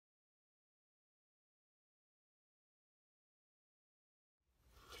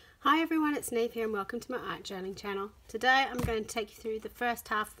Hi everyone, it's Niamh here and welcome to my art journaling channel. Today I'm going to take you through the first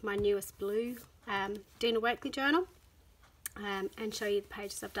half of my newest Blue Dina Wakley Journal and show you the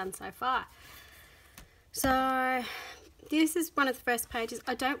pages I've done so far. So this is one of the first pages.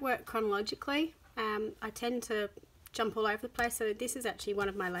 I don't work chronologically. I tend to jump all over the place, so this is actually one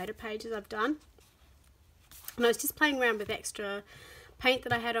of my later pages I've done. And I was just playing around with extra paint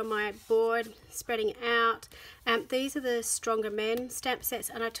that I had on my board, spreading out. These are the Stronger Men stamp sets,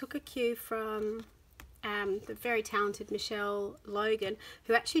 and I took a cue from the very talented Michelle Logan,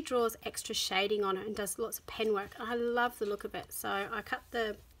 who actually draws extra shading on it and does lots of pen work. I love the look of it, so I cut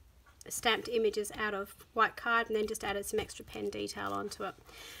the stamped images out of white card and then just added some extra pen detail onto it.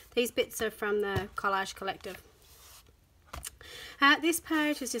 These bits are from the Collage Collective. This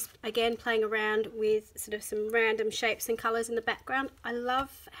page is just again playing around with sort of some random shapes and colours in the background. I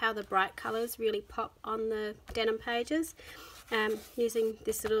love how the bright colours really pop on the denim pages, using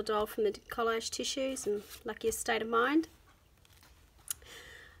this little doll from the Collage Tissues and Luckiest State of Mind.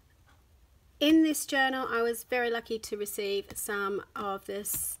 In this journal I was very lucky to receive some of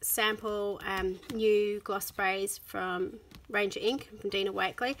this sample new gloss sprays from Ranger Ink from Dina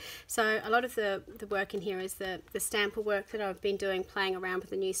Wakley. So a lot of the work in here is the sample work that I've been doing, playing around with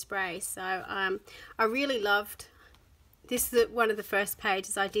the new spray. So I really loved this. Is one of the first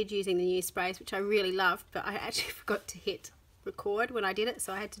pages I did using the new sprays, which I really loved, but I actually forgot to hit record when I did it,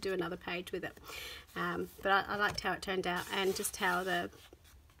 so I had to do another page with it. But I liked how it turned out, and just how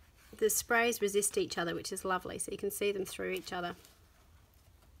the sprays resist each other, which is lovely, so you can see them through each other.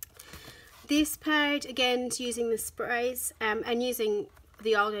 This page again is using the sprays and using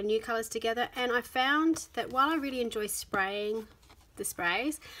the old and new colours together, and I found that while I really enjoy spraying the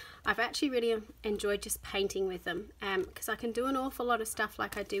sprays, I've actually really enjoyed just painting with them, because I can do an awful lot of stuff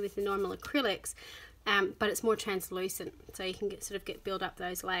like I do with the normal acrylics, but it's more translucent, so you can build up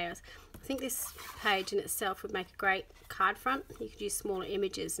those layers. I think this page in itself would make a great card front. You could use smaller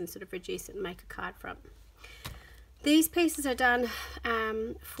images and sort of reduce it and make a card front. These pieces are done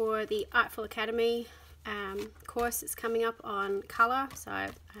for the Artful Academy course that's coming up on colour, so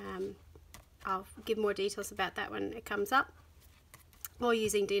I'll give more details about that when it comes up, or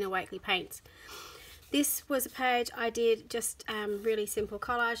using Dina Wakley paints. This was a page I did just really simple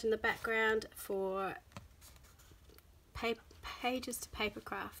collage in the background for pages to paper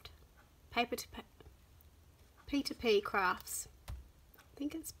craft, P2P crafts. I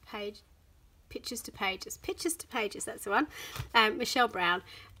think it's Pictures to Pages, that's the one. Michelle Brown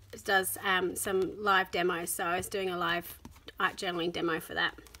does some live demos, so I was doing a live art journaling demo for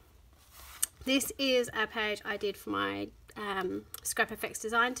that. This is a page I did for my Scrap FX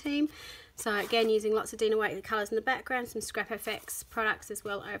design team, so again using lots of Dina Wakley colours in the background, some Scrap FX products as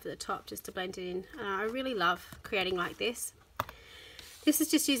well over the top just to blend it in. I really love creating like this. This is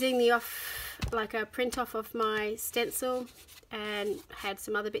just using the a print off of my stencil, and had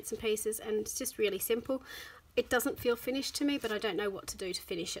some other bits and pieces, and it's just really simple. It doesn't feel finished to me, but I don't know what to do to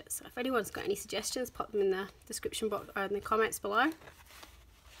finish it, so if anyone's got any suggestions, pop them in the description box or in the comments below.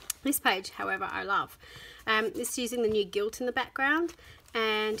 This page, however, I love. This is using the new gilt in the background,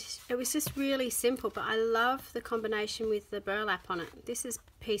 and it was just really simple, but I love the combination with the burlap on it. This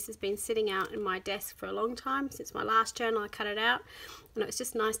piece has been sitting out in my desk for a long time. Since my last journal I cut it out, and it was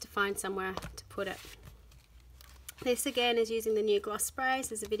just nice to find somewhere to put it. This again is using the new gloss sprays.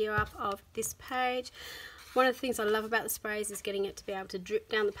 There's a video up of this page. One of the things I love about the sprays is getting it to be able to drip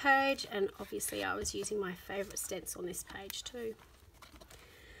down the page, and obviously I was using my favourite stencil on this page too.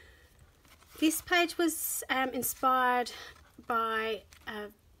 This page was inspired by a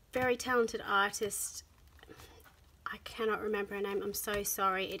very talented artist. I cannot remember her name, I'm so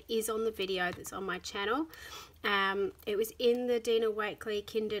sorry. It is on the video that's on my channel. It was in the Dina Wakley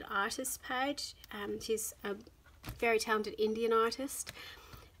Kindred Artists page. She's a very talented Indian artist.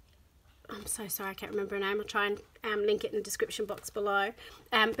 I'm so sorry, I can't remember her name. I'll try and link it in the description box below.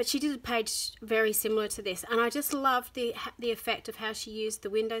 But she did a page very similar to this, and I just loved the effect of how she used the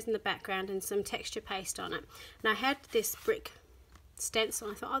windows in the background and some texture paste on it. And I had this brick stencil,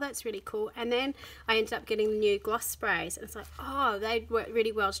 and I thought, oh, that's really cool. And then I ended up getting the new gloss sprays, and it's like, oh, they worked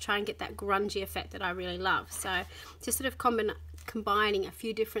really well to try and get that grungy effect that I really love. So just sort of combining a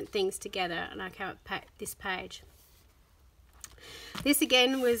few different things together, and I came up with this page. This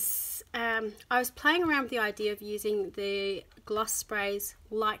again was, I was playing around with the idea of using the gloss sprays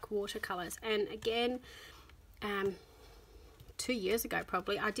like watercolours, and again 2 years ago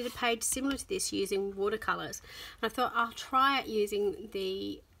probably I did a page similar to this using watercolours, and I thought I'll try it using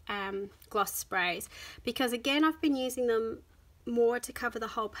the gloss sprays, because again I've been using them more to cover the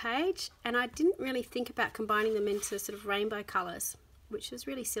whole page, and I didn't really think about combining them into sort of rainbow colours. which was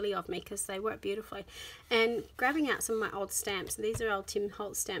really silly of me because they work beautifully, and grabbing out some of my old stamps. And these are old Tim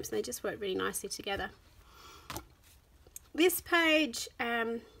Holtz stamps, and they just work really nicely together. This page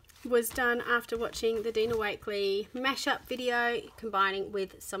was done after watching the Dina Wakley mashup video, combining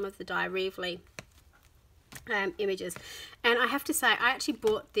with some of the Diary of Lee images. And I have to say, I actually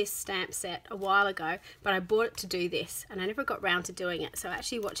bought this stamp set a while ago, but I bought it to do this and I never got round to doing it. So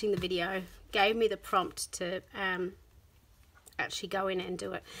actually watching the video gave me the prompt to actually go in and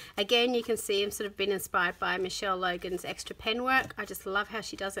do it. Again, you can see I'm sort of been inspired by Michelle Logan's extra pen work. I just love how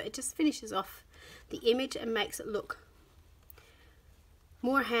she does it. It just finishes off the image and makes it look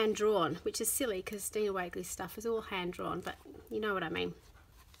more hand-drawn, which is silly because Dina Wakley's stuff is all hand-drawn, but you know what I mean.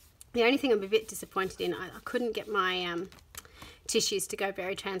 The only thing I'm a bit disappointed in, I couldn't get my tissues to go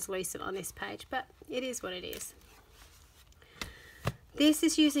very translucent on this page, but it is what it is. This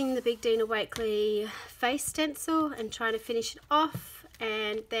is using the big Dina Wakley face stencil and trying to finish it off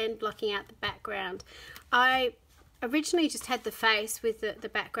and then blocking out the background. I originally just had the face with the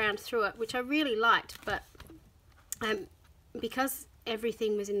background through it, which I really liked, but because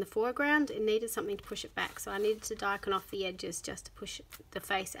everything was in the foreground, it needed something to push it back, so I needed to darken off the edges just to push the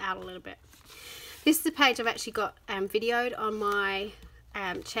face out a little bit. This is a page I've actually got videoed on my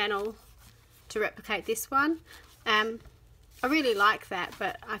channel to replicate this one. I really like that,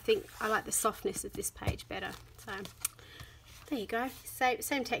 but I think I like the softness of this page better. So there you go,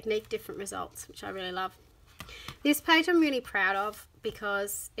 same technique, different results, which I really love. This page I'm really proud of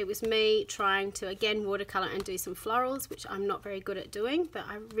because it was me trying to again watercolor and do some florals, which I'm not very good at doing, but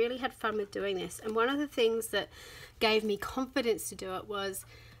I really had fun with doing this. And one of the things that gave me confidence to do it was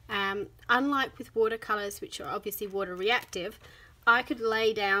unlike with watercolors, which are obviously water reactive, I could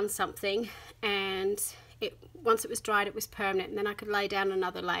lay down something and once it was dried it was permanent, and then I could lay down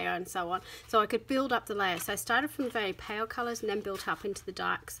another layer and so on. So I could build up the layers. So I started from very pale colors and then built up into the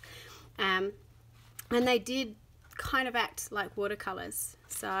darks. And they did kind of act like watercolors,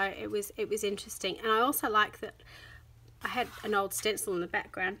 so it was interesting. And I also like that I had an old stencil in the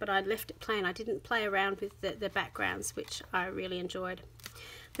background, but I left it plain. I didn't play around with the backgrounds, which I really enjoyed.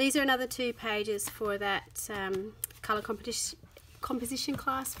 These are another 2 pages for that colour composition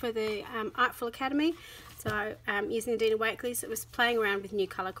class for the Artful Academy. So using the Dina Wakley's, it was playing around with new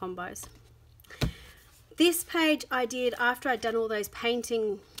colour combos. This page I did after I'd done all those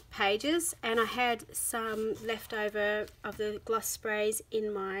painting pages, and I had some leftover of the gloss sprays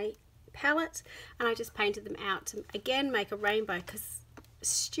in my palette, and I just painted them out to again make a rainbow, because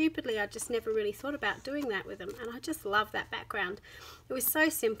stupidly I just never really thought about doing that with them, and I just love that background. It was so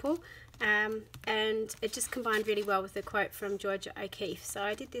simple, and it just combined really well with the quote from Georgia O'Keeffe. So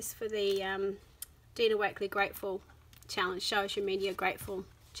I did this for the Dina Wakley Grateful Challenge, Show Us Your Media Grateful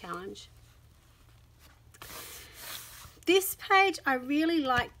Challenge. This page, I really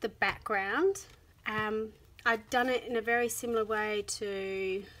liked the background. I'd done it in a very similar way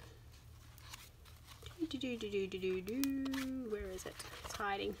to, where is it? It's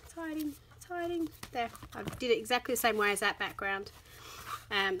hiding, it's hiding, it's hiding. There, I did it exactly the same way as that background.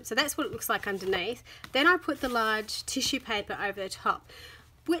 So that's what it looks like underneath. Then I put the large tissue paper over the top,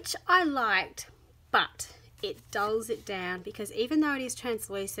 which I liked, but it dulls it down, because even though it is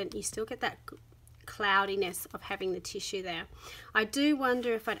translucent, you still get that cloudiness of having the tissue there. I do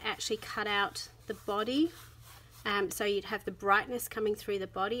wonder if I'd actually cut out the body, so you'd have the brightness coming through the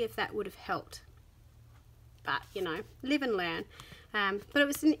body, if that would have helped. But you know, live and learn. But it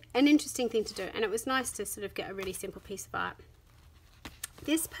was an interesting thing to do, and it was nice to sort of get a really simple piece of art.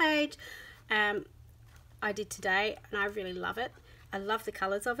 This page I did today, and I really love it. I love the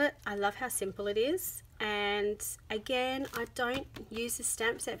colours of it. I love how simple it is. And again, I don't use the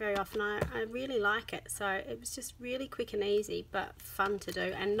stamp set very often. I really like it. So it was just really quick and easy, but fun to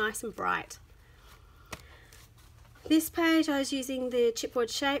do and nice and bright. This page I was using the chipboard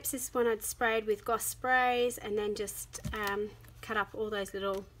shapes. This one I'd sprayed with Goss sprays, and then just cut up all those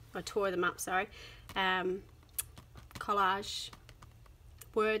little, I tore them up, sorry, collage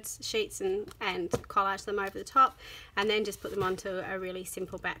words sheets and collage them over the top, and then just put them onto a really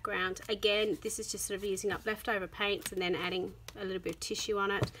simple background. Again, this is just sort of using up leftover paints and then adding a little bit of tissue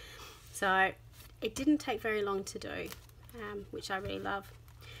on it. So it didn't take very long to do, which I really love.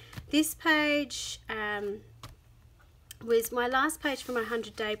 This page was my last page for my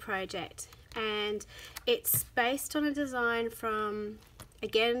 100-day project, and it's based on a design from,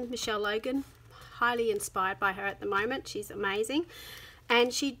 again, Michelle Logan. Highly inspired by her at the moment. She's amazing.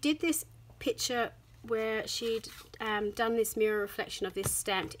 And she did this picture where she'd done this mirror reflection of this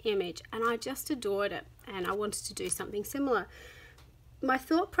stamped image, and I just adored it, and I wanted to do something similar. my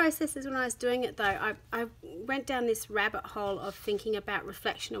thought processes when I was doing it though, I went down this rabbit hole of thinking about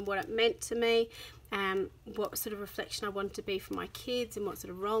reflection and what it meant to me, what sort of reflection I wanted to be for my kids and what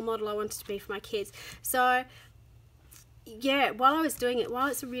sort of role model I wanted to be for my kids. So yeah, while I was doing it, while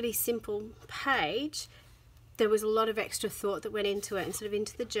it's a really simple page, there was a lot of extra thought that went into it, and sort of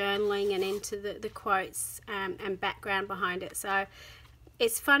into the journaling and into the quotes and background behind it. So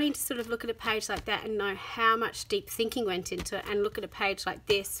it's funny to sort of look at a page like that and know how much deep thinking went into it, and look at a page like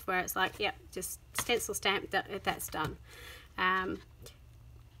this where it's like, yep, just stencil stamp, that's done.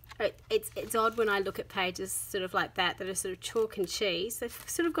 It's odd when I look at pages sort of like that are sort of chalk and cheese. They've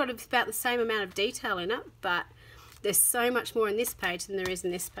sort of got about the same amount of detail in it, but there's so much more in this page than there is in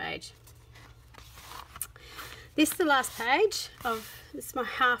this page. This is the last page of, this is my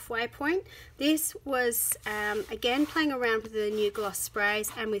halfway point. This was, again, playing around with the new gloss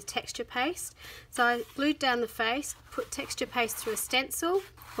sprays and with texture paste. So I glued down the face, put texture paste through a stencil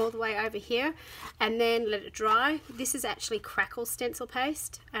all the way over here, and then let it dry. This is actually crackle stencil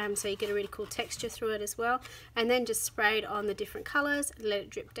paste, so you get a really cool texture through it as well. And then just sprayed on the different colours and let it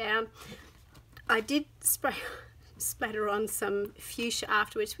drip down. I did splatter on some fuchsia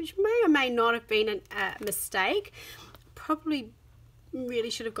afterwards, which may or may not have been a mistake. Probably really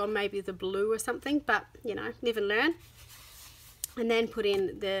should have gone maybe the blue or something, but you know, live and learn. And then put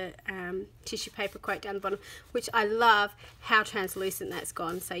in the tissue paper quote down the bottom, which I love how translucent that's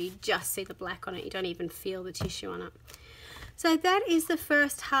gone, so you just see the black on it, you don't even feel the tissue on it. So that is the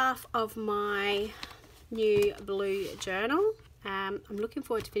first half of my new blue journal. I'm looking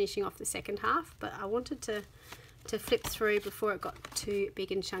forward to finishing off the second half, but I wanted to flip through before it got too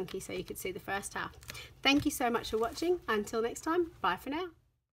big and chunky so you could see the first half. Thank you so much for watching. Until next time, bye for now.